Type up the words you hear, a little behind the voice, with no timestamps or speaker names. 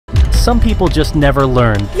Some people just never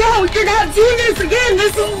learn. No, you're not doing this again!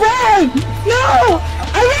 This is wrong! No!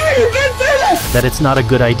 I know you can't do this! That it's not a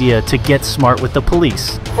good idea to get smart with the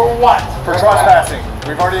police. For what? For trespassing.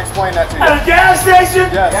 We've already explained that to you. At a gas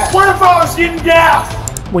station? Yes. What if I was getting gas?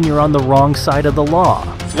 When you're on the wrong side of the law.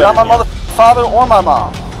 You're not my mother, father, or my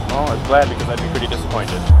mom. Oh, I'm glad because I'd be pretty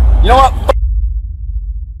disappointed. You know what?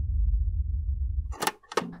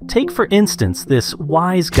 Take for instance this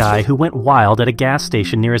wise guy who went wild at a gas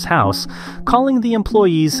station near his house, calling the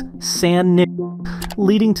employees "San Nick,"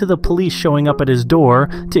 leading to the police showing up at his door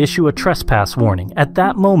to issue a trespass warning. At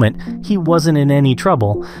that moment, he wasn't in any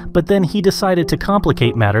trouble, but then he decided to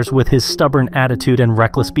complicate matters with his stubborn attitude and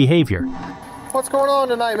reckless behavior. What's going on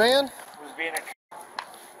tonight, man? I was being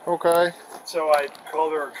a Okay. so I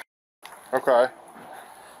called her Okay.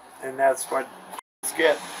 and that's what it's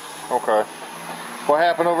get. Okay. What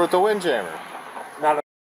happened over at the Windjammer? Not a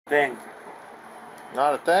thing.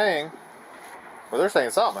 Not a thing. Well, they're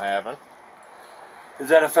saying something happened. Is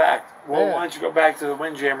that a fact? Well, Yeah. why don't you go back to the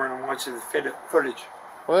Windjammer and watch the footage?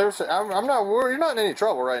 Well, they're saying, I'm not worried. You're not in any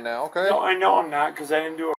trouble right now, okay? No, I know I'm not because I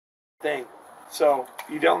didn't do a thing. So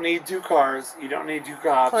you don't need 2 cars. You don't need 2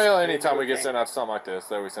 cops. Well, You didn't anytime do we a get thing. sent out something like this,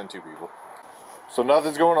 then we send 2 people. So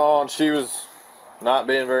nothing's going on. She was not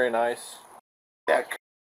being very nice. Yeah.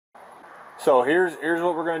 So here's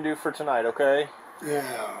what we're gonna do for tonight, okay? Yeah.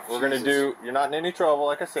 We're gonna do. You're not in any trouble,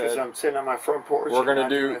 like I Because said. I'm sitting on my front porch. We're gonna and not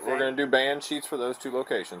doing a do. thing. We're gonna do band sheets for those 2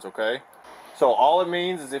 locations, okay? So all it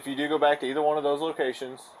means is if you do go back to either one of those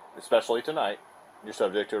locations, especially tonight, you're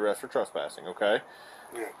subject to arrest for trespassing, okay?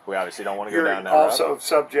 Yeah. We obviously don't want to go You're down that route. also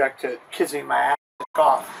subject to kissing my ass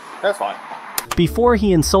off. That's fine. Before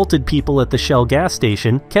he insulted people at the Shell gas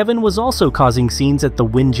station, Kevin was also causing scenes at the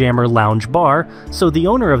Windjammer Lounge Bar, so the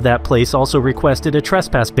owner of that place also requested a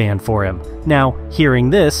trespass ban for him. Now, hearing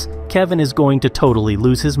this, Kevin is going to totally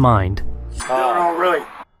lose his mind. No, really.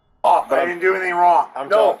 Off. I didn't do anything wrong. I'm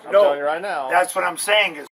no. telling you right now. That's what I'm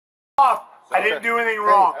saying is off. I didn't do anything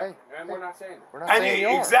wrong. Hey, And we're not saying that. we're not saying you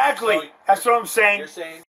are. Exactly. So That's what I'm saying. You're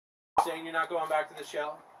saying you're not going back to the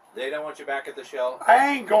Shell? They don't want you back at the Shell? I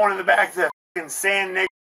ain't going in the back to the fucking sand, Nick.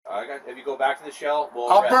 If you go back to the Shell, we'll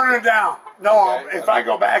I'll arrest burn you. it down. No, Okay, if okay. I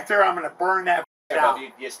go back there, I'm going to burn that down.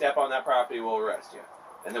 If you step on that property, we'll arrest you.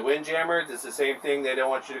 And the Windjammer, it's the same thing. They don't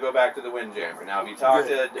want you to go back to the Windjammer. Now, if you talk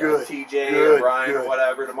to TJ or Brian or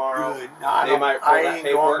whatever tomorrow, Good. No, they might pull I that ain't going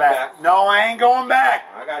paperwork back. back. No, I ain't going back.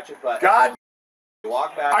 I got you, but God, you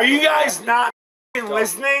walk back. are you guys not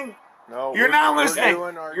listening? No, You're not listening.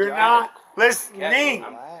 You're not listening.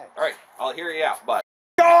 All right, I'll hear you out, but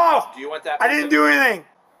Go off. do you want that? I didn't do anything.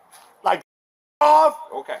 Like, off.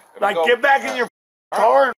 Okay. Like, get back in your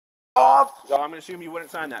car and off. So I'm going to assume you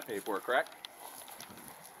wouldn't sign that paperwork, correct?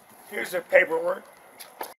 Here's the paperwork.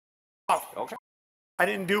 Off. Okay. I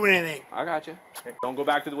didn't do anything. I got you. Don't go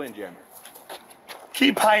back to the Windjammer.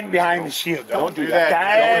 Keep hiding behind the shield. Don't do that.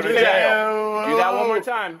 Don't go to jail. Do that one more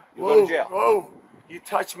time, you go to jail. Whoa. You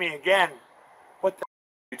touch me again. What the?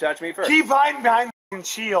 You touch me first. Keep hiding behind the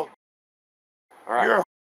shield. All right. You're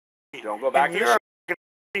a Don't go back and to you're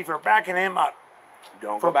the a for backing him up.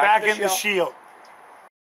 Don't For go back to backing the Shell. shield.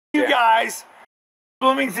 You Yeah. guys,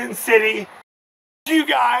 Bloomington City, you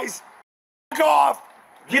guys, back off.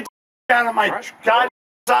 Get the down on my Right. goddamn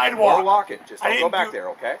We're sidewalk. walking. Just I don't go didn't back do- there,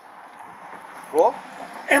 okay? Cool?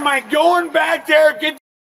 Am I going back there? Get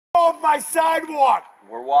the off my sidewalk.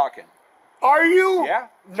 We're walking. Are you? Yeah.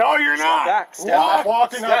 No, you're Step not. back. Step Walk. back.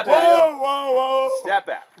 Walking Step up back. there. Whoa. Step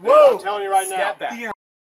back. Whoa. I'm telling you right now. Step back. You know,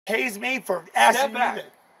 pays me for asking Step back. you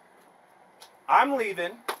that. I'm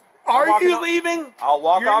leaving. Are walking you up- leaving? I'll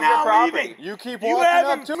walk You're off your not property. leaving. You keep You walking up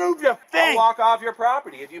haven't to moved a I'll thing. walk off your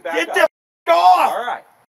property if you back Get up. the f off. All right.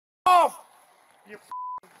 Off. You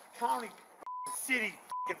county city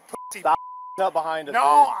pussy. Stop up behind us.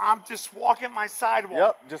 No, I'm just walking my sidewalk.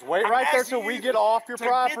 Yep. Just wait I'm right there asking till we you get off your to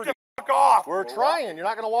property. Get the f off. We're trying. You're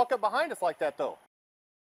not going to walk up behind us like that, though.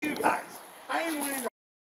 You guys, I ain't winning the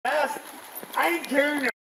best. I ain't carrying a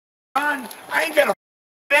gun. I ain't got a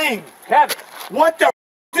thing. Kevin. What the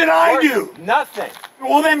did I do? Nothing.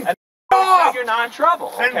 Well then, And off. You're not in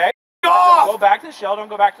trouble, Then okay? off. Don't go back to the Shell. Don't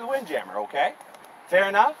go back to the Windjammer, okay? Fair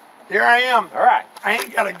enough? Here I am. All right. I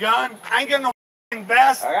ain't got a gun. I ain't got no f***ing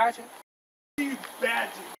vest. I got you. You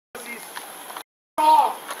badges. Pussies.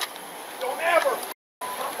 Off. Don't ever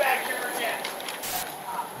come back here again.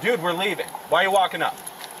 Dude, we're leaving. Why are you walking up?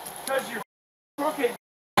 Because you're crooked.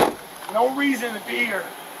 No reason to be here.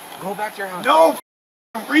 Go back to your house. No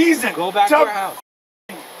reason. Go back to your house.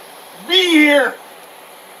 Be here.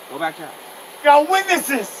 Go back to your house. Got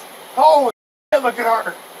witnesses. Oh, look at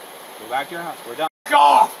her. Go back to your house. We're done.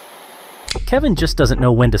 Off. Kevin just doesn't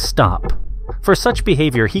know when to stop. For such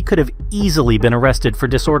behavior, he could have easily been arrested for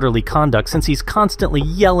disorderly conduct since he's constantly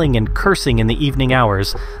yelling and cursing in the evening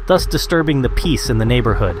hours, thus disturbing the peace in the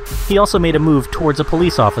neighborhood. He also made a move towards a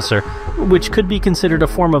police officer, which could be considered a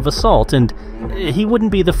form of assault, and he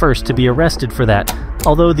wouldn't be the first to be arrested for that.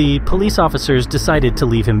 Although the police officers decided to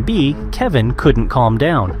leave him be, Kevin couldn't calm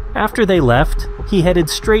down. After they left, he headed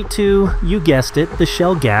straight to, you guessed it, the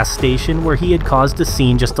Shell gas station where he had caused a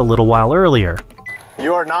scene just a little while earlier.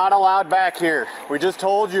 You are not allowed back here. We just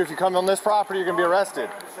told you if you come on this property, you're going to be arrested.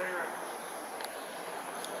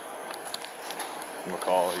 I'm going to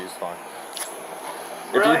call it. He's fine.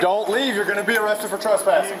 If you don't leave, you're going to be arrested for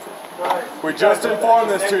trespassing. We just informed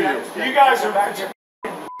this to you. You guys are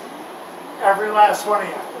every last one of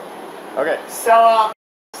you. Okay. Sell out.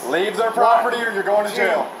 Leave their property or you're going to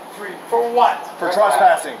jail. 2, 3. For what? For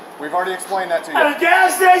trespassing. We've already explained that to you. At a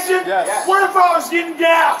gas station? Yes. What if I was getting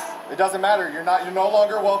gas? It doesn't matter. You're no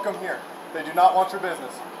longer welcome here. They do not want your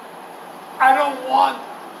business. I don't want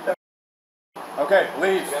the Okay,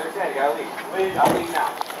 leave. You understand? You gotta leave. Leave. I'll leave now.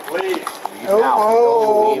 leave. Leave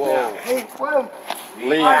now. Leave now. Hey, well,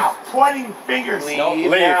 Leave. I'm pointing fingers. Leave No, leave.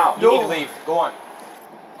 now. No. You need to leave. Go on.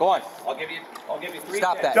 Go on. I'll give you 3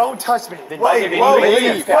 Stop that. Don't touch me. Then Wait, give me whoa,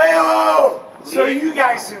 leave. whoa. So you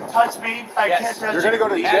guys can touch me? I Yes. can't touch You're going to go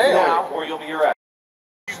to Leave jail. now, or you'll be arrested.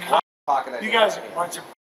 you. You guys are a bunch of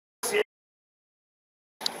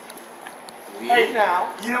Leave Hey,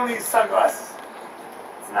 now. you don't need sunglasses.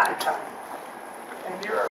 It's nighttime. And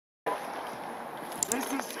you're this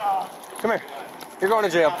is Come here. You're going to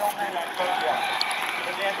jail.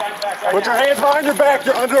 Put your hands behind your back.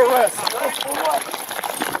 You're under arrest.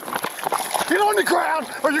 Get on the ground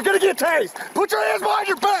or you're going to get tased. Put your hands behind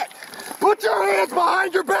your back. Put your hands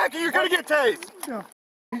behind your back or you're going to get tased.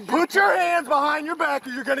 Put your hands behind your back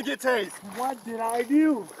or you're going to get tased. What did I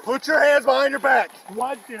do? Put your hands behind your back.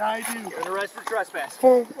 What did I do? You're under arrest for trespass.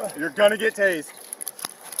 For, You're going to get tased.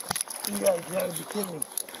 you guys gotta be kidding me.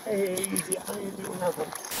 Hey, easy. I ain't doing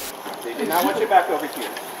nothing. They did not want you back over here.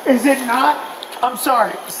 Is it not? I'm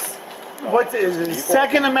sorry. What is it?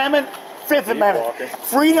 Second Amendment? Fifth Amendment. walking.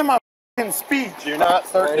 Freedom of speech. You're not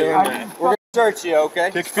searching. I- We're going to search you, okay?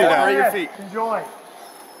 Kick your feet out. Separate Your feet. Enjoy.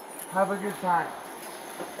 Have a good time.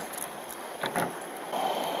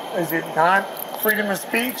 Is it not freedom of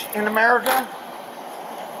speech in America?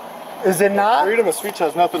 Is it not? Freedom of speech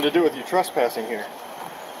has nothing to do with you trespassing here.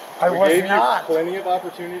 I We was gave not. you plenty of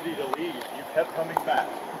opportunity to leave. You kept coming back.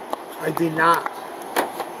 I did not.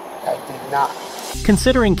 I did not.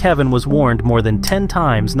 Considering Kevin was warned more than 10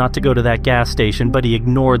 times not to go to that gas station, but he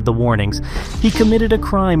ignored the warnings, he committed a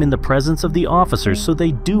crime in the presence of the officers, so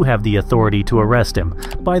they do have the authority to arrest him.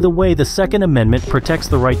 By the way, the Second Amendment protects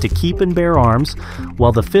the right to keep and bear arms,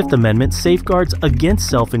 while the Fifth Amendment safeguards against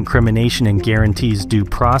self-incrimination and guarantees due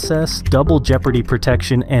process, double jeopardy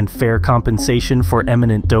protection, and fair compensation for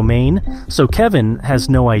eminent domain. So Kevin has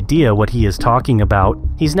no idea what he is talking about.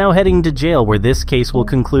 He's now heading to jail, where this case will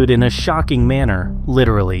conclude in a shocking manner.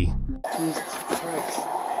 Literally. Jesus Christ.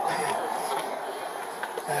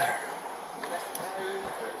 There.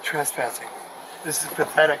 Trespassing. This is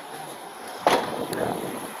pathetic.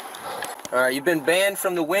 Alright, you've been banned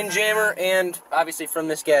from the Windjammer and obviously from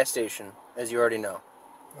this gas station, as you already know.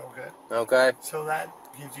 Okay. Okay? So that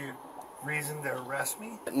gives you reason to arrest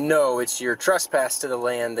me? No, it's your trespass to the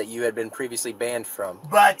land that you had been previously banned from.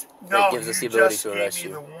 But no, That gives us the ability just to gave arrest me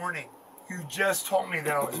you. the warning. You just told me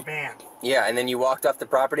that I was banned. Yeah, and then you walked off the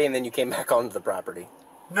property and then you came back onto the property.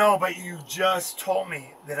 No, but you just told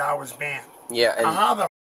me that I was banned. Yeah, and How the f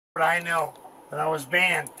would I know that I was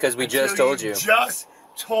banned? 'Cause we just until told you. Just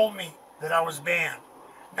told me that I was banned.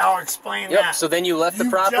 Now explain yep, that. so then you left the You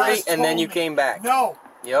property just and then told you me. came back. No.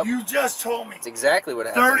 Yep. You just told me That's exactly what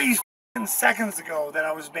happened. 30 f***ing seconds ago that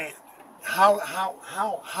I was banned. How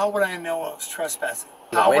would I know I was trespassing?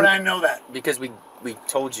 How would I know that? Because we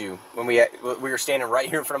told you when we were standing right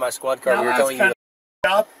here in front of my squad car. Now We were that's telling you kinda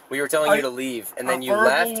up. we were telling you to leave, and then A you verbal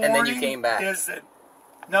left, and then you warning came back. Is that,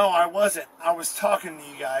 no, I wasn't. I was talking to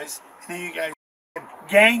you guys, and then you guys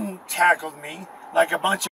gang tackled me like a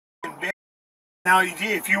bunch of bitches. Now,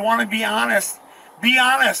 if you want to be honest,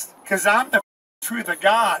 because I'm the truth of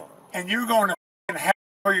God, and you're going to hell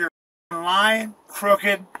for your lying,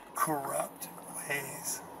 crooked, corrupt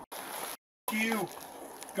ways. You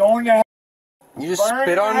going to hell? You just Burn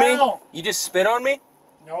spit on hell. me? You just spit on me?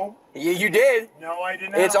 No, You did. no, I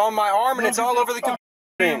did not. It's on my arm and Look it's at all the over the fucking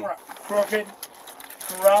screen. camera. Crooked,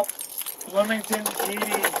 corrupt, Flemington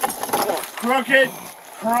PD. Crooked,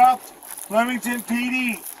 corrupt, Flemington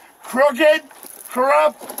PD. Crooked,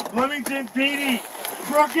 corrupt, Flemington PD.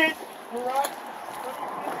 Crooked, corrupt,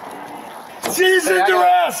 Flemington PD. She's in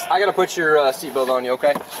duress! I gotta put your seatbelt on you,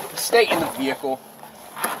 okay? Stay in the vehicle.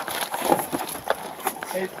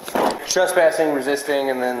 Trespassing, resisting,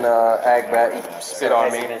 and then Agbat, he spit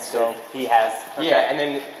on me. So he has. Okay. Yeah, and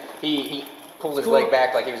then he pulled his leg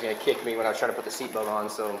back like he was gonna kick me when I was trying to put the seatbelt on.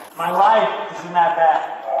 So My life isn't that bad.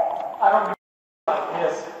 I don't give a like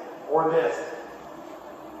this or this.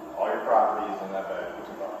 All your property is in that bag.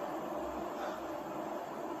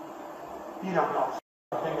 You don't know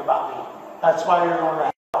a thing about me. That's why you're going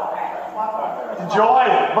to hell. Enjoy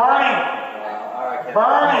it. Burning.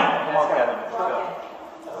 Burning. Come on, Kevin. Let's go.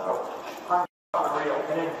 I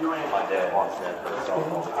didn't do anything. My dad wants that for himself.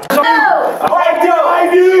 No! I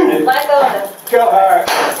do! Let go of him. Go. All right.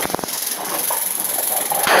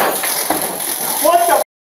 What the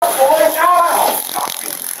boy? Ow!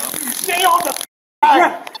 Stay on the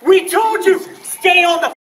ground. We told you, stay on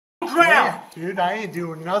the ground. Dude, I ain't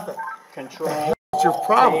doing nothing. control. What's your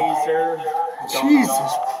problem? Taser.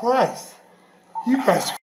 Jesus Christ. You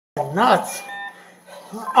guys are nuts.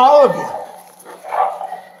 All of you.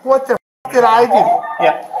 What the did I do?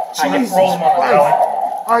 Yeah. Jesus Christ.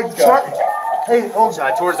 All right, sorry. Hey, hold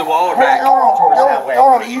on. Towards the wall or Hey, back?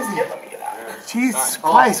 no, easy. Jesus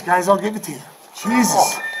Christ, guys, I'll give it to you.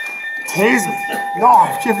 Jesus. Tase me.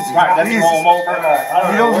 No, give it to you. Jesus.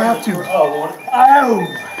 You don't have to. Ow.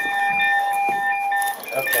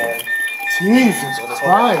 Okay. Jesus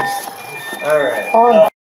Christ. Alright.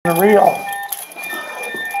 Unreal.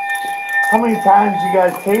 How many times you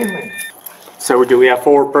guys tased me? So do we have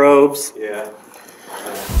 4 probes? Yeah.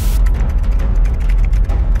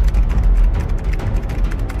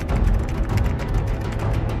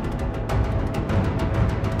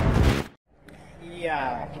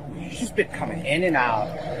 Yeah, she's been coming in and out,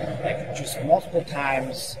 like just multiple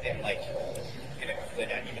times in like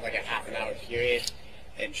even like a half an hour period,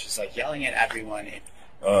 and she's like yelling at everyone.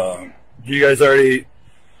 You guys already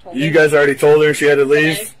told her she had to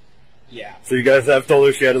leave? Yeah. So you guys have told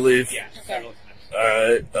her she had to leave? Yeah, several times.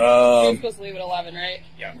 Alright, She was supposed to leave at 11, right?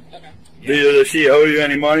 Yeah. Okay. does she owe you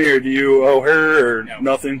any money, or do you owe her, or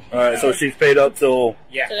nothing? Alright, so she's paid up till...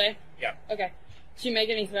 Yeah. Today? Yeah. Okay. Did she make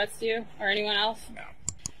any threats to you or anyone else? No.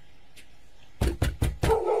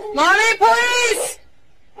 Mommy, police!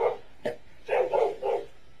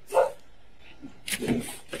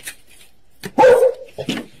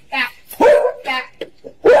 Back.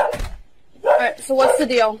 Alright, so what's the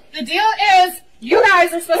deal? The deal is, you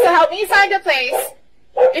guys are supposed to help me find a place,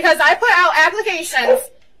 because I put out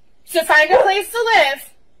applications to find a place to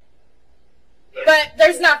live, but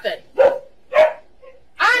there's nothing.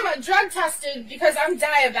 I'm drug tested because I'm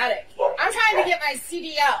diabetic. I'm trying to get my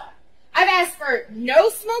CDL. I've asked for no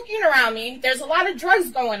smoking around me. There's a lot of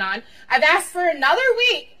drugs going on. I've asked for another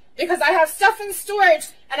week because I have stuff in storage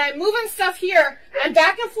and I'm moving stuff here and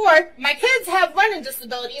back and forth. My kids have learning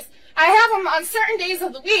disabilities. I have them on certain days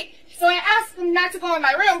of the week, so I ask them not to go in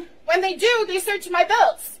my room. When they do, they search my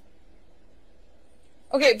bills.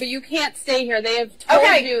 Okay, but you can't stay here. They have told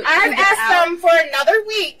you. I've asked them for another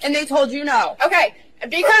week. And they told you no. Okay,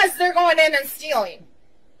 because they're going in and stealing.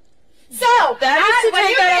 So, when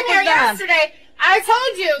you came here yesterday, I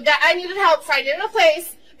told you that I needed help finding a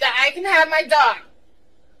place that I can have my dog.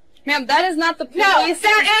 Ma'am, that is not the police. No,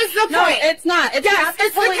 that is the point. No, it's not. It's not the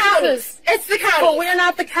it's the county. It's the county. But we're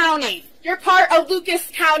not the county. You're part of Lucas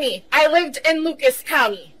County. I lived in Lucas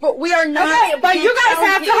County. But we are not. Okay, but you guys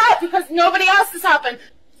have to help because nobody else is helping.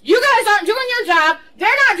 You guys aren't doing your job.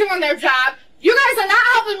 They're not doing their job. You guys are not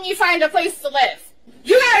helping me find a place to live.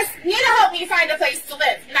 You guys need to help me find a place to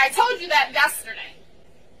live. And I told you that yesterday.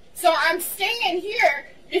 So I'm staying here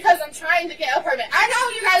because I'm trying to get a permit. I know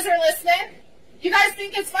you guys are listening. You guys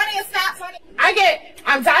think it's funny. It's not funny.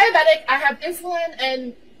 I'm diabetic. I have insulin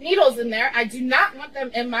and needles in there. I do not want them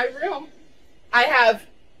in my room. I have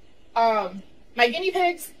my guinea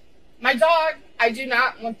pigs, my dog. I do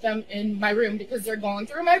not want them in my room because they're going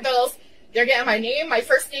through my bills. They're getting my name, my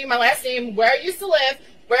first name, my last name, where I used to live.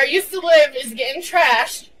 Where I used to live is getting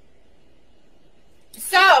trashed.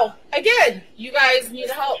 So, again, you guys need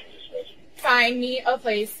to help find me a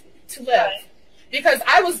place to live. Because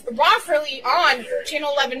I was wrongfully on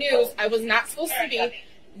Channel 11 News. I was not supposed to be.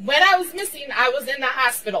 When I was missing, I was in the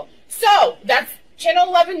hospital. So, that's Channel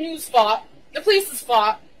 11 News' fault, the police's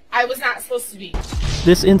fault. I was not supposed to be.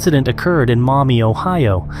 This incident occurred in Maumee,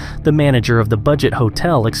 Ohio. The manager of the budget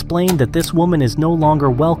hotel explained that this woman is no longer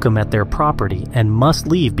welcome at their property and must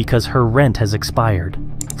leave because her rent has expired.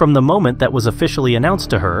 From the moment that was officially announced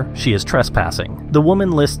to her, she is trespassing. The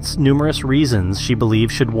woman lists numerous reasons she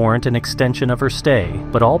believes should warrant an extension of her stay,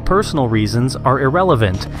 but all personal reasons are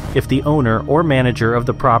irrelevant if the owner or manager of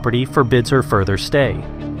the property forbids her further stay.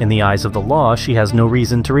 In the eyes of the law, she has no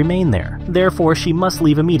reason to remain there. Therefore, she must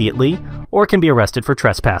leave immediately, or can be arrested for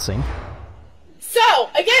trespassing. So,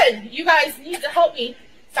 again, you guys need to help me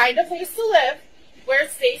find a place to live where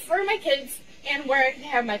it's safe for my kids and where I can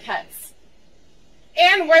have my pets.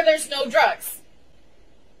 And where there's no drugs.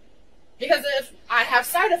 Because if I have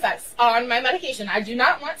side effects on my medication, I do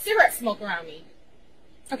not want cigarette smoke around me.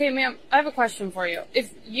 Okay, ma'am, I have a question for you.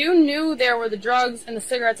 If you knew there were the drugs and the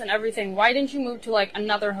cigarettes and everything, why didn't you move to, like,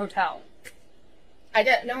 another hotel? I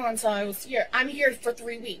didn't know until I was here. I'm here for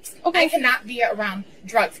 3 weeks. Okay. I cannot be around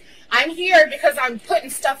drugs. I'm here because I'm putting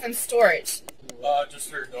stuff in storage. Just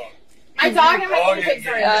for your dog. My dog and my guinea pigs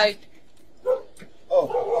are in.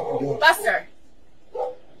 Oh. Buster.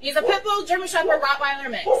 He's a pit bull German Shepherd Rottweiler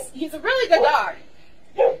mix. He's a really good dog.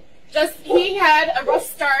 Just, he had a rough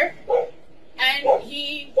start, and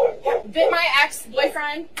he bit my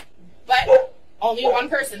ex-boyfriend, but only one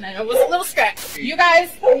person, and it was a little scratch. You guys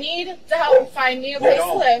need to help find me a place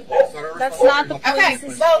to live. That's not the Okay,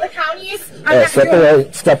 police. well, the counties... Step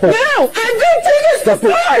away. Step away. No! I've been through this before!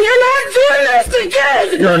 You're not doing this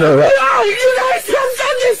again! No. No! You guys have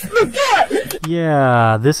done this before!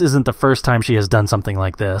 Yeah, this isn't the first time she has done something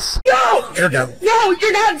like this. No! You're done. No!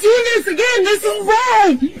 You're not doing this again! This is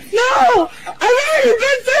wrong! No! I've already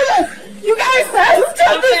been through this! You guys have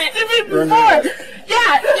done this to me before!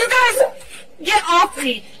 Yeah, you guys... Get off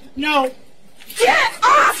me! No! Get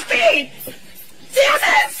off me! Damn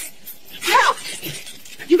it! Help!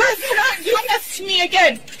 You guys are not doing this to me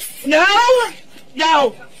again! No!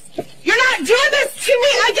 No! You're not doing this to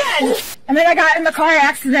me again! And then I got in the car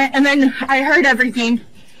accident, and then I heard everything.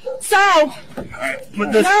 So... Alright,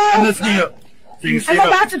 put this knee up. So you can I'm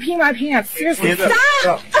about to pee my pants. Seriously, Stand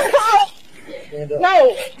up. stop! Stand up.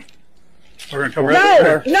 No! We're gonna come right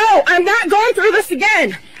there. No! I'm not going through this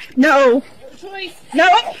again! No! No!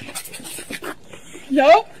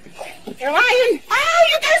 No! You're lying! Oh,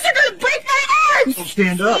 you guys are gonna break my arms! So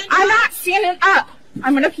stand up. I'm not standing up.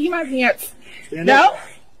 I'm gonna pee my pants. Stand No! up.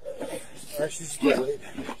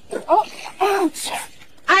 Oh, ouch!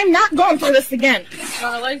 I'm not going through this again.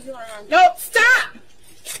 My legs are on. No, stop!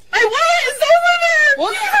 My wallet is over there!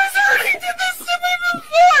 Well, you guys already did this to me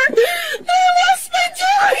before! I lost my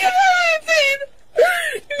job and everything!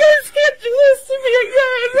 You guys can't do this to me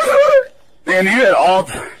again! Man, you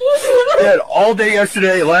had all day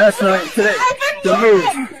yesterday, last night, today to move.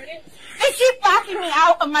 They keep locking me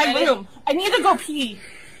out of my room. I need to go pee.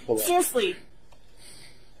 Seriously.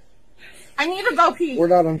 I need to go pee. We're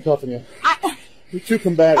not uncuffing you. You're too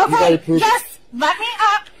combative. You Okay, gotta prove just let me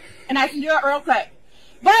up, and I can do it real quick.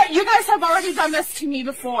 But you guys have already done this to me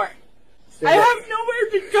before. I have nowhere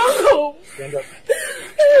to go. Stand up.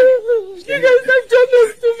 You guys have done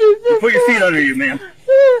this to me before. Put your feet under you, man.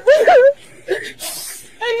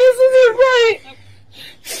 And this isn't right.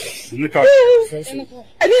 In the car.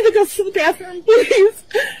 I need to go to the bathroom, please.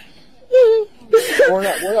 We're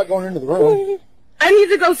not going into the room. I need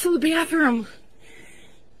to go to the bathroom.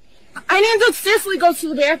 I need to seriously go to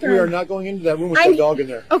the bathroom. We are not going into that room with that dog in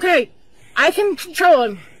there. Okay, I can control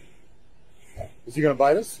him. Is he gonna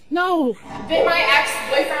bite us? No. Bit my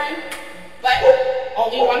ex-boyfriend, but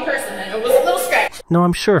only one person, and it was a little scratch. No,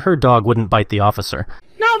 I'm sure her dog wouldn't bite the officer.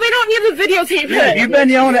 No, they don't need to videotape Yeah, it. you've been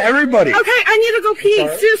yelling at everybody. Okay, I need to go pee.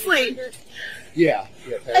 Seriously. Yeah.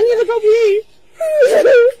 I need to go pee.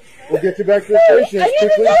 We'll get you back to the station I as need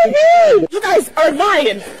to quickly go as we can. pee. You guys are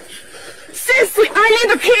lying. Seriously, I need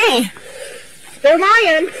to pee. They're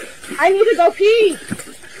lying. I need to go pee.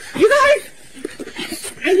 You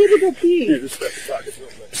guys, I need to go pee.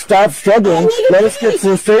 Stop struggling. Let us get to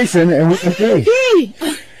the station and we can pee.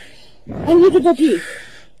 I need to go pee.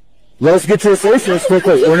 Let us get to the station as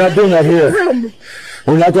quickly. We're not doing that here.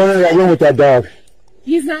 We're not going into that room with that dog.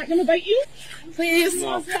 He's not gonna bite you? Please.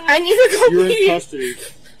 No. I need to go You're pee. in custody.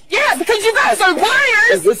 Yeah, because you guys are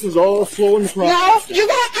liars. This is all slow in the process. No, you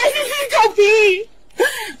guys, I need to go pee.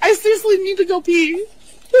 I seriously need to go pee.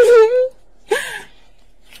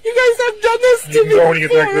 You guys have done this to me Go when you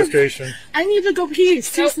get back to the before. station. I need to go pee,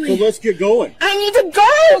 seriously. So let's get going. I need to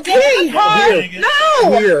go pee.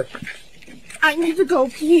 No. Here. I need to go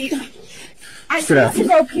pee. I Sit need down. to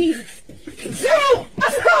go pee. No.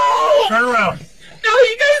 No. Turn around. No,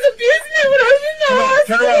 you guys abused me when I was in the Come on,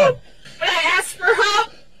 hospital. turn around. When I asked for help,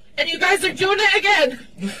 and you guys are doing it again.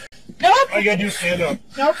 Nope. All you gotta do is stand up.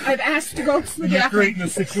 Nope, I've asked to go to the You're bathroom. creating a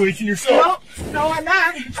situation yourself. Nope, no, I'm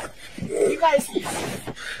not. You guys.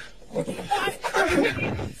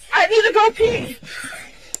 I need to go pee.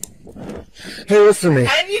 Hey, listen to me.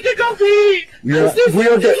 I need to go pee.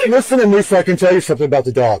 Listen to me so I can tell you something about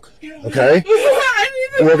the dog. Okay?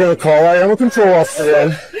 We're going to call our animal control officer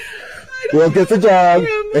in. We'll get the dog.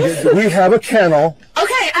 We have a kennel.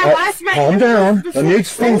 Okay, I lost my... Calm down. Let me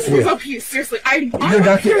explain to you. Go pee, seriously. I'm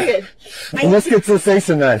not period. Let's get to the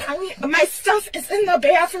station then. My stuff is in the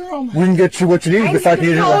bathroom. We can get you what you need if I can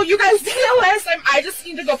get it. No, you guys did it last time. I just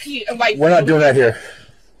need to go pee and wipe. We're not doing that here.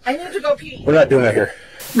 I need to go pee. We're not doing that here.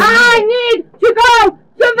 I need to go to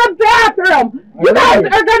the bathroom. You guys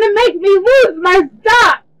are gonna make me lose my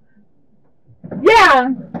stuff.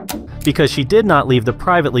 Yeah. Because she did not leave the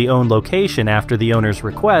privately owned location after the owner's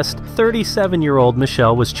request, 37-year-old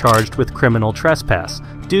Michelle was charged with criminal trespass.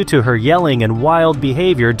 Due to her yelling and wild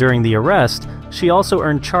behavior during the arrest, she also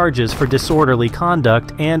earned charges for disorderly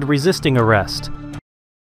conduct and resisting arrest.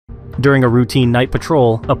 During a routine night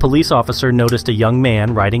patrol, a police officer noticed a young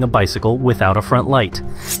man riding a bicycle without a front light.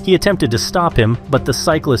 He attempted to stop him, but the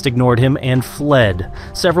cyclist ignored him and fled.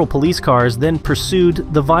 Several police cars then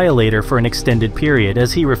pursued the violator for an extended period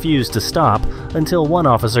as he refused to stop, until one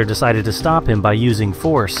officer decided to stop him by using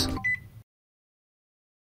force.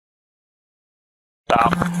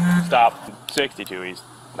 Stop. 62, he's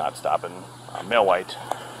not stopping. Male white.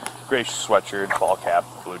 Gray sweatshirt, ball cap,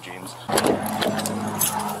 blue jeans.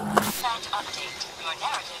 Your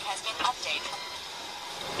narrative has been updated.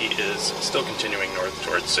 He is still continuing north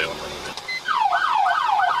towards Salem Road.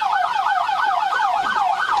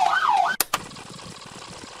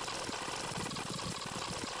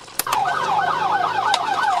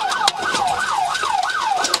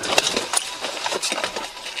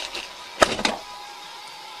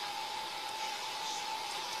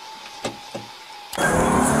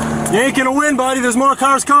 You ain't gonna win, buddy. There's more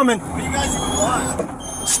cars coming. What do you guys want?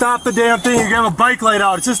 Stop the damn thing. You have a bike light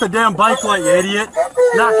out. It's just a damn bike light, you idiot.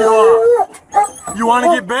 Knock it off. You want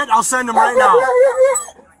to get bit? I'll send them right now.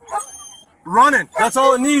 Running. That's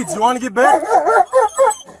all it needs. You want to get bit?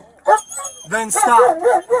 Then stop.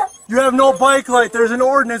 You have no bike light. There's an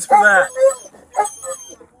ordinance for that.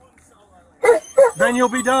 Then you'll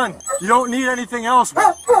be done. You don't need anything else.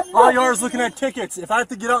 All you are is looking at tickets. If I have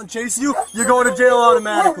to get out and chase you, you go to jail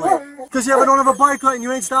automatically. Because you don't have a bike light and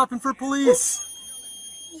you ain't stopping for police.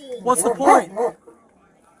 What's the point?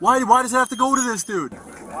 Why does it have to go to this dude?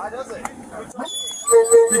 Why does it?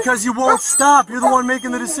 Because you won't stop. You're the one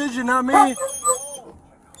making the decision, not me.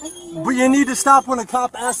 But you need to stop when a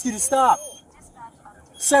cop asks you to stop.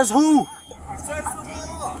 Says who? Says the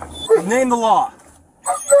law. Name the law.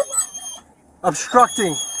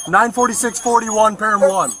 Obstructing. 94641, Param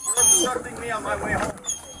 1. Obstructing me on my way home.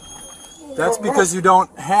 That's because you don't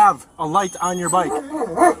have a light on your bike.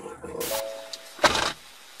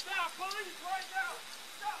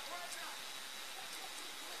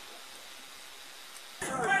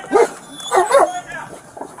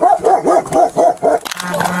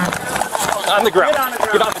 On the ground.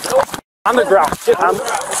 Get on the ground. On the ground. Get on the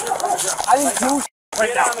ground. I didn't do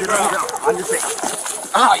right now. Get on the ground. On your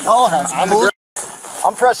face. Ah, y'all have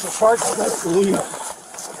I'm pressing charges against the lead.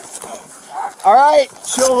 Alright,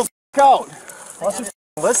 chill the f out. Why don't you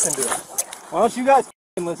listen to it? Why don't you guys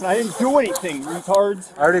listen? I didn't do anything,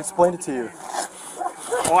 retards. I already explained it to you.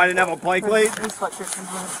 Oh, I didn't have a bike light?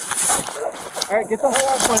 Alright, get the hell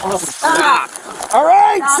out of my Stop!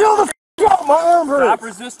 Alright, chill the f out. My arm hurts. Stop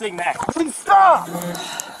resisting that. Please stop!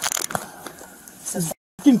 This is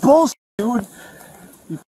f***ing bullshit, dude.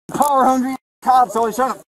 You power hungry cops always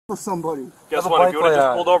trying to f with somebody. Guess what? If you would have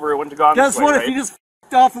just pulled over, it wouldn't have gone Guess this way, what? right? If you just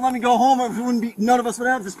f***ed off and let me go home, it wouldn't be. None of us would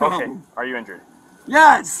have this problem. Okay. Are you injured?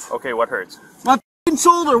 Yes. Okay. What hurts? My f***ing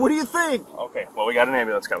shoulder. What do you think? Okay. Well, we got an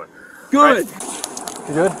ambulance coming. Good. Right.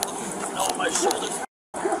 You good? No, my shoulder's.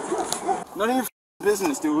 None of your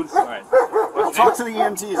business, dude. All right. I'll talk to the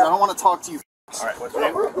EMTs. I don't want to talk to you. All right. What's your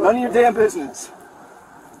name? None of your damn business.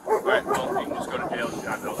 All right. Well, you can just go to jail,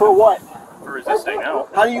 John. For what? For resisting now.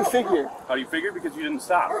 How do you figure? How do you figure? Because you didn't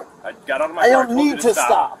stop. I got out of my I car. don't need to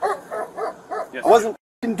stop. Yes, I wasn't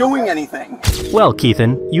f***ing doing anything. Well,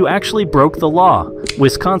 Keithan, you actually broke the law.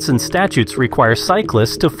 Wisconsin statutes require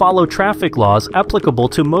cyclists to follow traffic laws applicable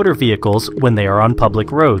to motor vehicles when they are on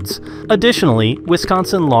public roads. Additionally,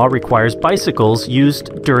 Wisconsin law requires bicycles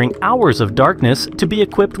used during hours of darkness to be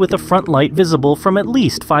equipped with a front light visible from at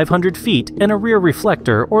least 500 feet and a rear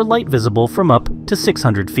reflector or light visible from up to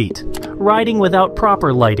 600 feet. Riding without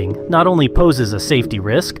proper lighting not only poses a safety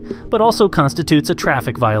risk, but also constitutes a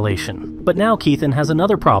traffic violation. But now Keithan has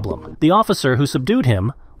another problem. The officer who subdued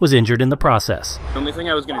him was injured in the process. The only thing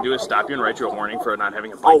I was going to do is stop you and write you a warning for not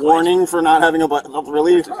having a bike license. A warning for not having a bike?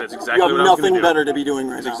 Really? That's exactly what I was going to do. You have nothing better to be doing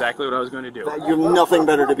right now. That's exactly what I was going to do. You have nothing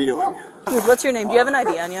better to be doing. Dude, what's your name? Do you have an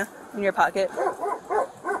ID on you? In your pocket?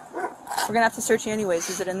 We're going to have to search you anyways.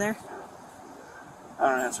 Is it in there? I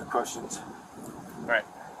don't answer questions. Alright.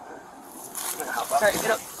 Alright,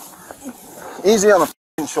 get up. Easy on the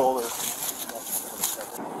f***ing shoulder.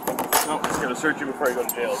 No, I'm just going to search you before I go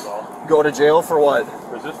to jail is all. Go to jail for what?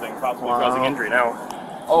 Resisting, possibly causing injury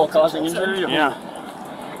now. Oh, causing injury? Yeah.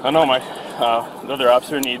 I know my other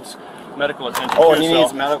officer needs medical attention. Oh, too, he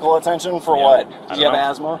needs medical attention for what? Does he have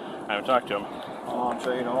asthma? I haven't talked to him. Oh, I'm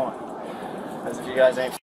sure you don't. Because if you guys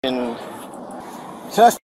ain't f***ing...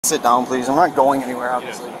 Can I sit down, please? I'm not going anywhere,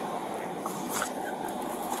 obviously.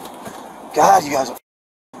 God, you guys are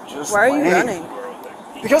just Why are you lame. running?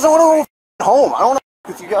 Because I want to go home. I don't want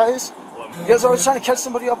to with you guys. You guys are always trying to catch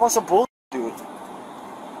somebody up on some bullshit, dude.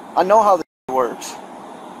 I know how this works.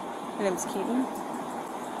 Your name's Keaton?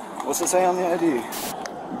 What's it say on the ID?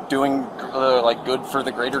 Doing, like, good for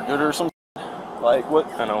the greater good or something? Like, what?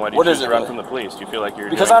 I don't know. Why do you choose to run from the police? Do you feel like you're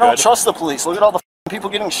Because doing I don't good? trust the police. Look at all the people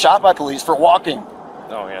getting shot by police for walking.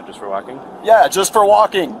 Oh, yeah, just for walking? Yeah, just for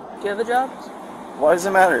walking. Do you have a job? Why does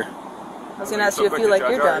it matter? I was going to ask you if you like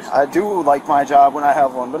your job. I do like my job when I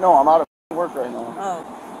have one, but no, I'm out of work right now.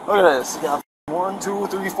 Oh. Look at this. You got 1, 2,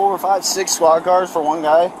 3, 4, 5, 6 squad cars for one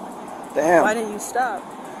guy. Damn. Why didn't you stop?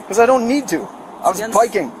 Because I don't need to. I was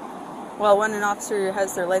biking. Well, when an officer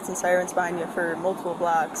has their lights and sirens behind you for multiple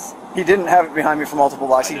blocks. He didn't have it behind me for multiple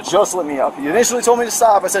blocks. He just lit me up. He initially told me to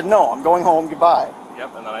stop. I said, no, I'm going home. Goodbye.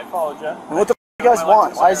 Yep, and then I followed you. And what the f*** you guys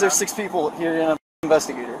want? Why is there 6 people here in an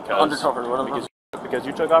investigator? Undercover, whatever. Because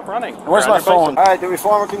you took off running. Where's my phone? Alright, did we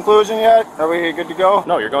form a conclusion yet? Are we good to go?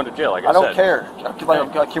 No, you're going to jail, like I said. I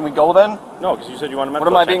don't care. Can we go then? No, because you said you wanted What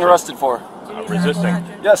medical am I being attention. arrested for? Resisting.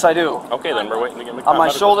 Yes, I do. Okay, then we're waiting to get On my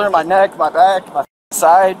shoulder, my neck, my back, my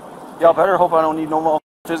side. Y'all better hope I don't need no more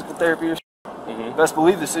physical therapy or shit. Best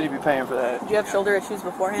believe the city be paying for that. Did you have shoulder issues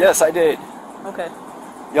beforehand? Yes, I did. Okay.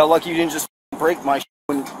 Y'all lucky you didn't just break my shit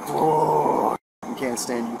when... Oh, I can't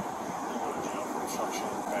stand you.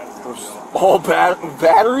 Oh,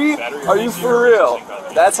 battery? Are you for real?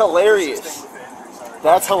 That's hilarious.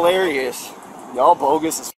 That's hilarious. Y'all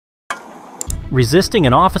bogus as Resisting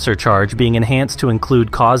an officer charge being enhanced to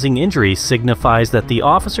include causing injury signifies that the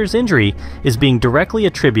officer's injury is being directly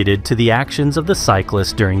attributed to the actions of the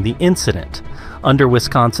cyclist during the incident. Under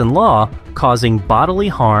Wisconsin law, causing bodily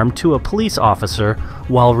harm to a police officer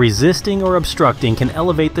while resisting or obstructing can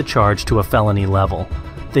elevate the charge to a felony level.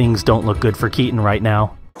 Things don't look good for Keaton right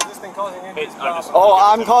now. Oh,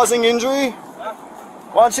 I'm causing injury?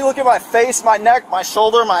 Why don't you look at my face, my neck, my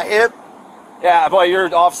shoulder, my hip? Yeah, boy,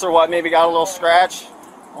 your officer, what, maybe got a little scratch?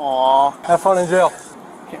 Aw. Have fun in jail.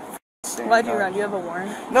 Why'd you run? Do you have a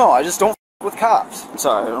warrant? No, I just don't with cops. I'm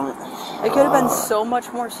sorry. It could have been so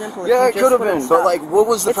much more simple. Yeah, if it you could just have been, but like, what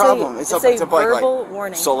was the problem? It's a verbal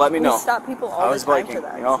warning. So let me know. We stop people all I was the time biking, for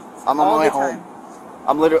that. you know? I'm on my way home.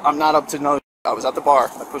 I'm not up to no. I was at the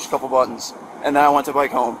bar. I pushed a couple buttons, and then I went to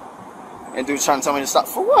bike home. And dude's trying to tell me to stop.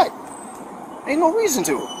 For what? Ain't no reason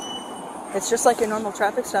to. It's just like a normal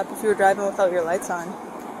traffic stop if you were driving without your lights on.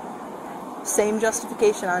 Same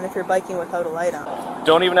justification on if you're biking without a light on.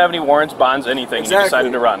 Don't even have any warrants, bonds, anything. Exactly. And you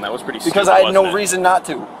decided to run. That was pretty stupid, Because I had no wasn't it? reason not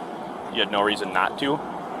to. You had no reason not to?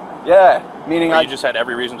 Yeah, meaning you just had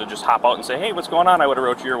every reason to just hop out and say, hey, what's going on? I would have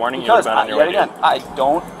wrote you your warning. You would Because, have been on your way. yet again, I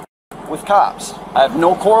don't with cops. I have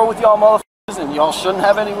no quarrel with y'all motherfuckers, and y'all shouldn't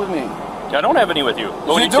have any with me. I don't have any with you.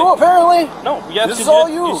 You do, apparently? No, yes, This you is all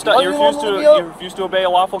did. you. You Why you wanna look me up? refuse to obey a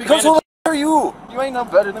lawful Because command. who the f*** are you? You ain't no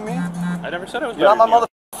better than me. I never said I was You're not my better than mother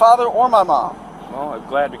father or my mom. you. Well, I'm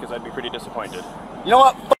glad because I'd be pretty disappointed. You know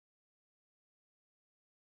what?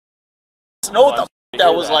 Know what the f*** that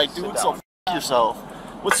hear was that. like, Sit dude, down. so f*** yourself.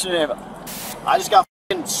 What's your name? I just got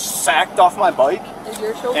f***ing sacked off my bike. Is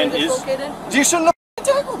your shoulder And dislocated? You shouldn't have f***ing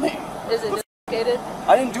tackled me. Is it dislocated?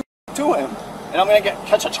 I didn't do to him. And I'm gonna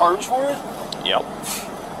catch a charge for it? Yep.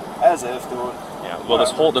 As if, dude. Yeah. Well,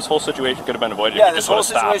 this whole situation could have been avoided. Yeah, if you this just whole would have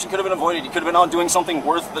stopped. situation could have been avoided. You could have been out doing something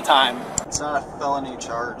worth the time. It's not a felony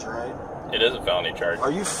charge, right? It is a felony charge.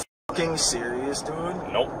 Are you fucking serious, dude?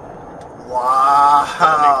 Nope.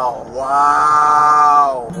 Wow.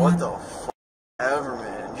 Wow. What the f*** ever,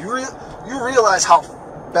 man. You realize how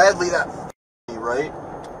badly that f*** me, right?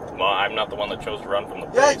 Well, I'm not the one that chose to run from the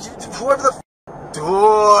Yeah, police. whoever the f***.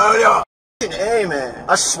 Dude, hey, man.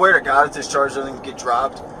 I swear to God, if this charge doesn't get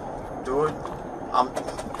dropped, dude,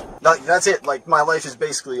 that's it. Like, my life is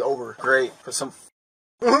basically over. Great. Because some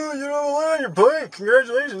you don't land on your bike.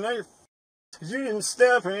 Congratulations. Now you're You didn't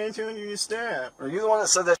step, I ain't telling you to step. Are you the one that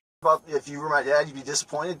said that about if you were my dad, you'd be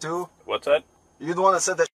disappointed too? What's that? You're the one that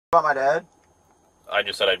said that about my dad? I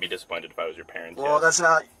just said I'd be disappointed if I was your parents. Well, yes. that's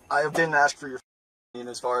not... I didn't ask for your opinion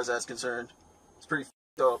as far as that's concerned. It's pretty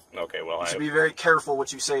up. Okay, well, you should be very careful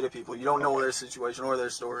what you say to people. You don't know their situation or their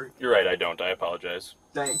story. You're right, I don't. I apologize.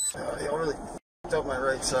 Thanks. I really f***ed up my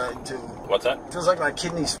right side, too. What's that? It feels like my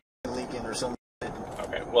kidney's leaking or something.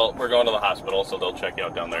 Okay, well, we're going to the hospital, so they'll check you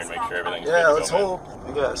out down there and make sure everything's good. Yeah, let's hope.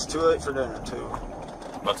 I guess. Too late for dinner, too.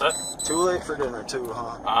 What's that? Too late for dinner, too,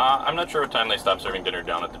 huh? I'm not sure what time they stopped serving dinner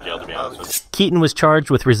down at the jail, to be honest with you. Keaton was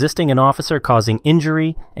charged with resisting an officer causing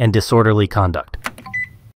injury and disorderly conduct.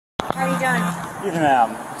 How are you doing? Evening,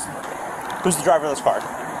 ma'am. Who's the driver of this car?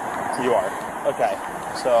 You are. Okay.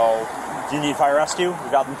 So, do you need fire rescue? We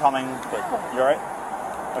got them coming. But you alright?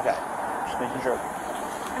 Okay. Just making sure.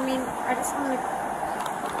 I mean, I just want to...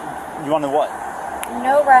 You wanted what?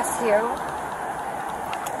 No rescue.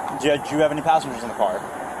 Do you have any passengers in the car?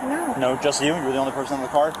 No. No, just you? You're the only person in the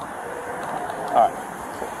car? Alright.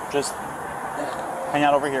 Just hang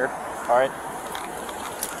out over here. Alright?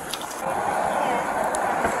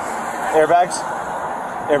 Airbags?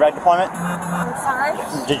 Airbag deployment? I'm sorry?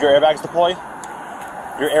 Did your airbags deploy?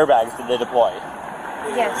 Your airbags, did they deploy?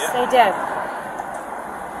 Yes, they did.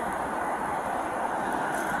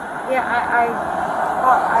 Yeah, I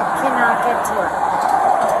cannot get to her.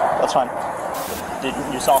 That's fine.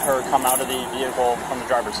 You saw her come out of the vehicle from the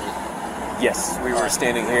driver's seat? Yes, we were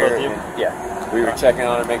standing here. Both of you? And, yeah, we were checking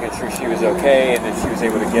on her, making sure she was okay, and then she was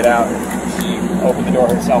able to get out. She opened the door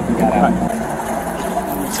herself and got out.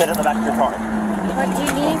 Sit in the back of your car. What do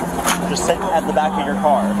you need? Just sit at the back of your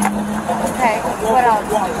car. Okay, what else?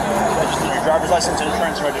 I just need your driver's license,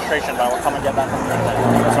 insurance, and registration, but I will come and get that from you.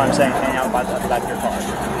 That's what I'm saying, hang out by the back of your car.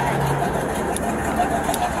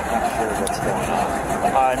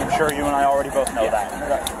 I'm sure you and I already both know that.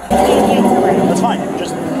 That's fine.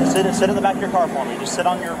 Just sit in the back of your car for me. Just sit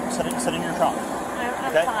in your trunk.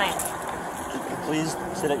 I'm okay? fine. Please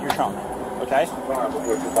sit at your trunk. Okay?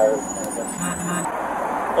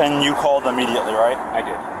 And you called immediately, right? I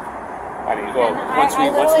did. I mean, well, once we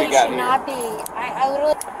got here. Not be. I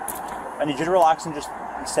literally. I need you to relax and just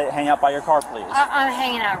hang out by your car, please. I'm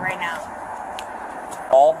hanging out right now.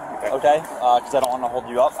 All okay? Because I don't want to hold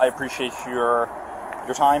you up. I appreciate your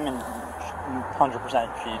time and 100%.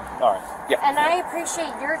 All right. Yeah. And I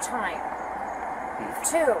appreciate your time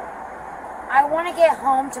too. I want to get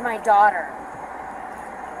home to my daughter.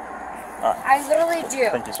 All right. I literally do.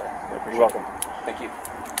 Thank you, sir. You're welcome. Thank you.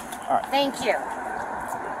 All right. Thank you.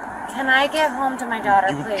 Can I get home to my daughter,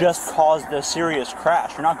 please? You just caused a serious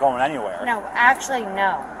crash. You're not going anywhere. No, actually,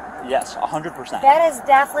 no. Yes, 100%. That is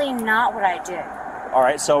definitely not what I did. All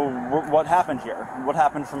right, so what happened here? What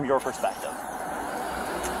happened from your perspective?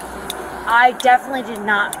 I definitely did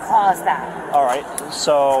not cause that. All right,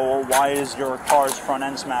 so why is your car's front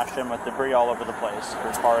end smashed in with debris all over the place?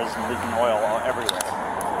 Your car is leaking oil everywhere.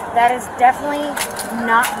 That is definitely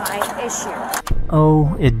not my issue.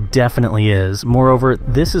 Oh, it definitely is. Moreover,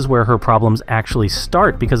 this is where her problems actually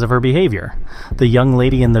start because of her behavior. The young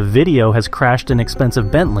lady in the video has crashed an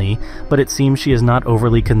expensive Bentley, but it seems she is not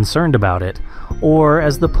overly concerned about it. Or,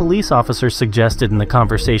 as the police officer suggested in the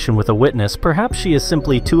conversation with a witness, perhaps she is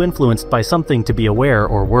simply too influenced by something to be aware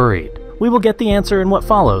or worried. We will get the answer in what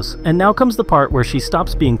follows, and now comes the part where she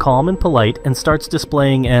stops being calm and polite and starts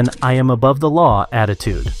displaying an I am above the law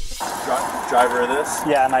attitude. Driver of this?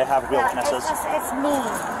 Yeah, and I have wheel witnesses. It's me.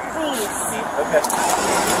 Please. Okay.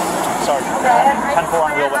 Sorry. 10-4 on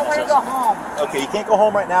wheel I want to witnesses. go home. Okay, you can't go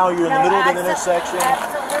home right now. You're in the middle of an intersection.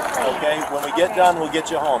 Absolutely. Okay, when we get done, we'll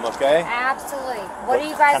get you home, okay? Absolutely. What do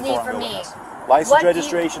you guys need from me? License,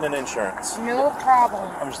 registration, and insurance. No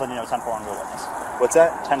problem. I'm just letting you know 10-4 on wheel witness. What's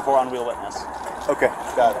that? 10-4 on wheel witness. Okay,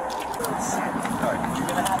 got it. All right, you're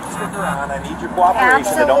going to have to stick around. I need your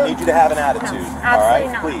cooperation. I don't need you to have an attitude. All right,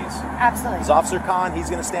 not. please. Absolutely. This Officer Khan, he's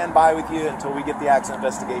going to stand by with you until we get the accident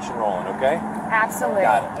investigation rolling, okay? Absolutely.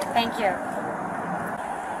 Got it. Thank you.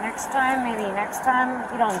 Next time, maybe next time,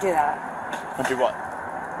 you don't do that. Don't do what?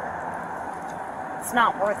 It's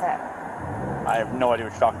not worth it. I have no idea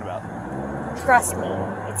what you're talking about. Trust me,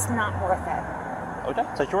 it's not worth it. Okay,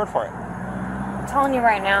 take your word for it. I'm telling you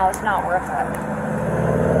right now, it's not worth it.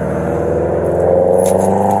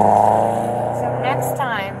 So next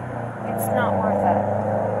time, it's not worth it.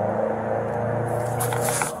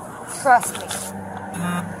 Trust me.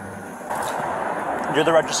 You're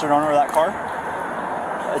the registered owner of that car?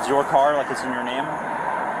 It's your car, like it's in your name?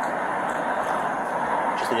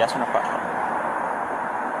 Just a yes or no question.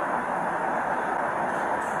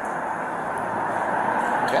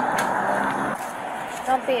 Okay.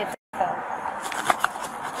 Don't be a d***.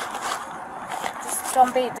 Just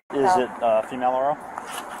don't be a dick, Is though. it female or?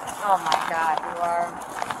 Oh my god, you are.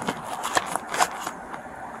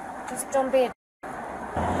 Just don't be a dick.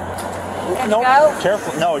 No, go?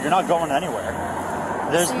 careful. No, you're not going anywhere.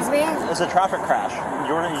 Excuse me? There's a traffic crash.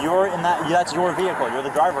 You're in that. That's your vehicle. You're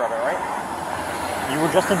the driver of it, right? You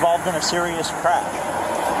were just involved in a serious crash.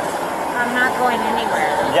 I'm not going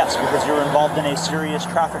anywhere. Yes, because you're involved in a serious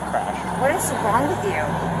traffic crash. What is wrong with you?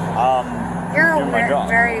 You're doing my job.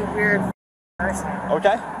 very weird person.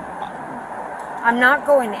 Okay. I'm not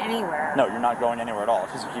going anywhere. No, you're not going anywhere at all.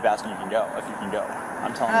 Because you keep asking, you can go. If you can go,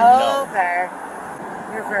 I'm telling you no. Okay.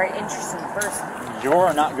 You're a very interesting person.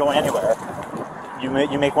 You're not going anywhere. You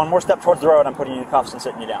make one more step towards the road, I'm putting you in cuffs and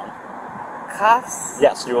sitting you down. Cuffs?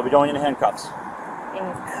 Yes, you will be going in handcuffs. In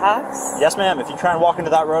cuffs? Yes, ma'am. If you try and walk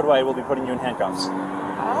into that roadway, we'll be putting you in handcuffs.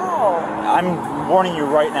 Oh. I'm warning you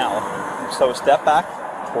right now. So step back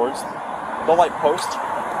towards the light post.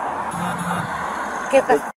 Get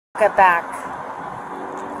the f*** back.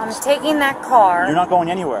 I'm taking that car. You're not going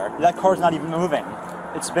anywhere. That car's not even moving.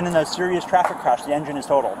 It's been in a serious traffic crash. The engine is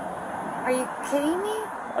totaled. Are you kidding me?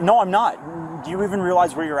 No, I'm not. Do you even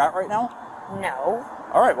realize where you're at right now? No.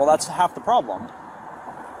 All right, well, that's half the problem.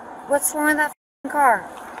 What's wrong with that f***ing car?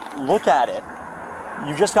 Look at it.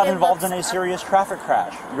 You just got involved in a serious traffic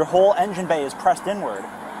crash. Your whole engine bay is pressed inward.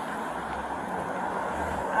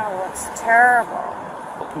 Oh, it's terrible.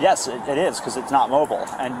 Yes, it is, because it's not mobile,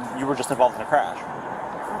 and you were just involved in a crash.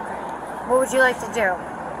 Okay. What would you like to do?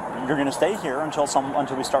 You're going to stay here until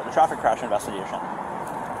we start the traffic crash investigation.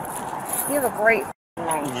 You have a great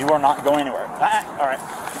night. You are not going anywhere. All right.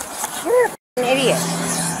 You're an idiot.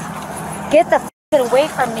 Get the away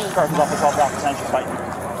from me. Car's off the 12 engine fight.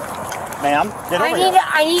 Ma'am, get over here.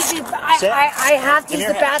 I have to use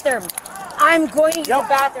the bathroom. I'm going to use the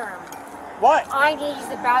bathroom. What? I need to use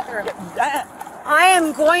the bathroom. I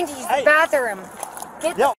am going to use the bathroom.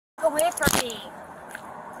 Get the away from me.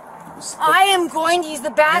 I am going to use the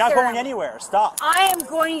bathroom. You're not going anywhere. Stop. I am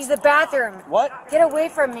going to use the bathroom. What? Get away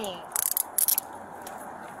from me.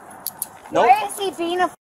 Nope. Why is he being a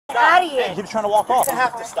idiot? He keeps trying to walk off. You're going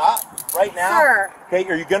to have to stop right now. Sir. Okay,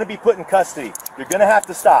 or you're going to be put in custody. You're going to have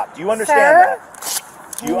to stop. Do you understand that?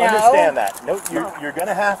 Do you understand that? No, you're going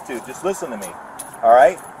to have to. Just listen to me. All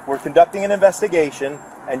right? We're conducting an investigation,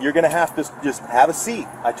 and you're going to have to just have a seat.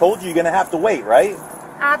 I told you you're going to have to wait, right?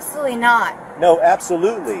 Absolutely not. No,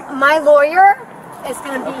 absolutely. My lawyer is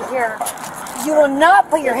going to be here. You will not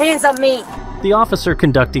put your hands on me. The officer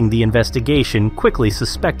conducting the investigation quickly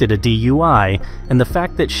suspected a DUI, and the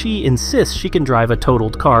fact that she insists she can drive a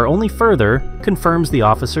totaled car only further confirms the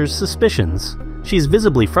officer's suspicions. She's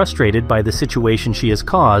visibly frustrated by the situation she has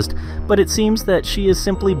caused, but it seems that she is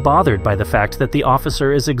simply bothered by the fact that the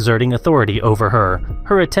officer is exerting authority over her.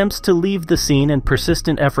 Her attempts to leave the scene and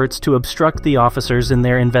persistent efforts to obstruct the officers in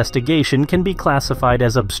their investigation can be classified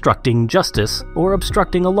as obstructing justice or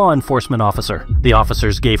obstructing a law enforcement officer. The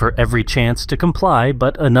officers gave her every chance to comply,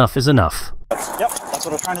 but enough is enough. Yep, that's what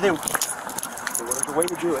I was trying to do. So what is the way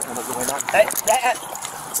to do it, and there's a way not to. Hey,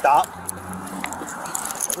 stop.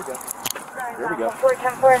 There we go. There we go.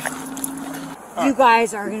 You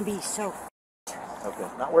guys are going to be so Okay,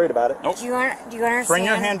 not worried about it. Nope. Do you understand? Bring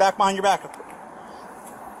your hand back behind your back.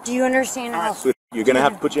 Do you understand how... So you're going to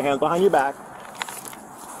have to put your hands behind your back.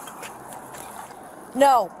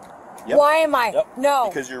 No. Yep. Why am I? Yep. No.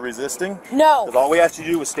 Because you're resisting? No. Because all we asked you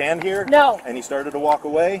to do was stand here? No. And you started to walk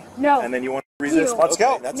away? No. And then you want to resist? You. Let's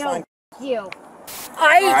go. That's no. fine. You.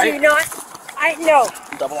 I do not... No.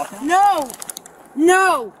 Double lock now? No.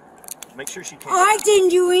 No. Make sure she can't. I didn't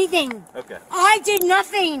do anything. Okay. I did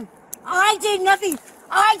nothing. I did nothing.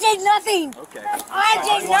 I did nothing. Okay.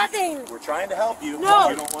 I did nothing. We're trying to help you. No.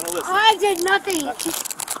 You don't want to listen. I did nothing.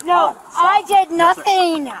 No, I did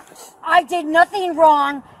nothing. I did nothing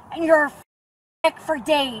wrong, and you're a f*** for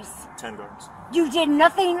days. 10 guards. You did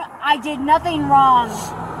nothing. I did nothing wrong.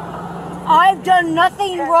 I've done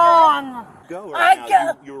nothing wrong. Go right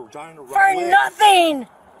now. You're trying to run for away. nothing.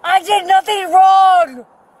 I did nothing wrong.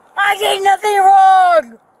 I did nothing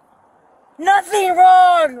wrong. Nothing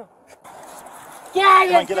wrong.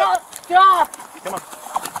 Yeah, get off. Get off. Come on.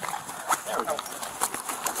 There we go.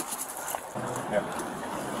 Yeah.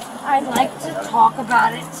 I'd like to talk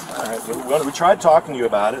about it. All right. We tried talking to you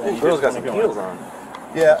about it. And you girl's got some heels on.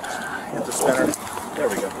 Yeah. Hit the spinner. There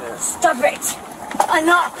we go. Stop it.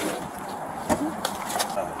 Enough.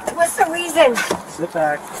 What's the reason? Sit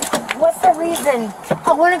back. What's the reason?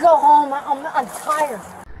 I want to go home. I'm tired.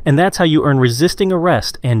 And that's how you earn resisting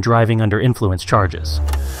arrest and driving under influence charges.